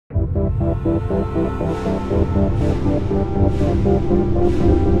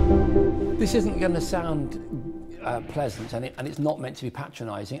This isn't going to sound pleasant, and it's not meant to be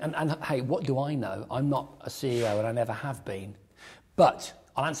patronising. And hey, what do I know? I'm not a CEO, and I never have been. But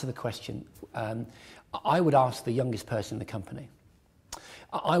I'll answer the question. I would ask the youngest person in the company.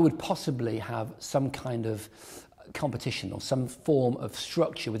 I would possibly have some kind of competition or some form of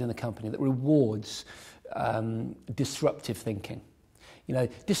structure within the company that rewards disruptive thinking. You know,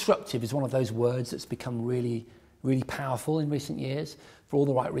 disruptive is one of those words that's become really powerful in recent years for all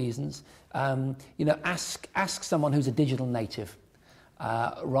the right reasons. You know, ask someone who's a digital native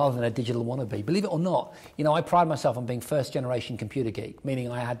rather than a digital wannabe. Believe it or not, you know, I pride myself on being first generation computer geek,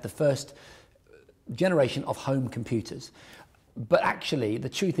 meaning I had the first generation of home computers. But actually, the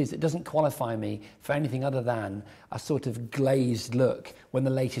truth is, it doesn't qualify me for anything other than a sort of glazed look when the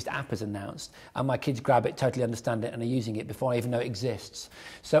latest app is announced and my kids grab it, totally understand it, and are using it before I even know it exists.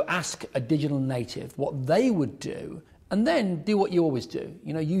 So ask a digital native what they would do, and then do what you always do.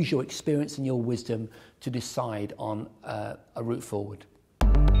 You know, use your experience and your wisdom to decide on a route forward.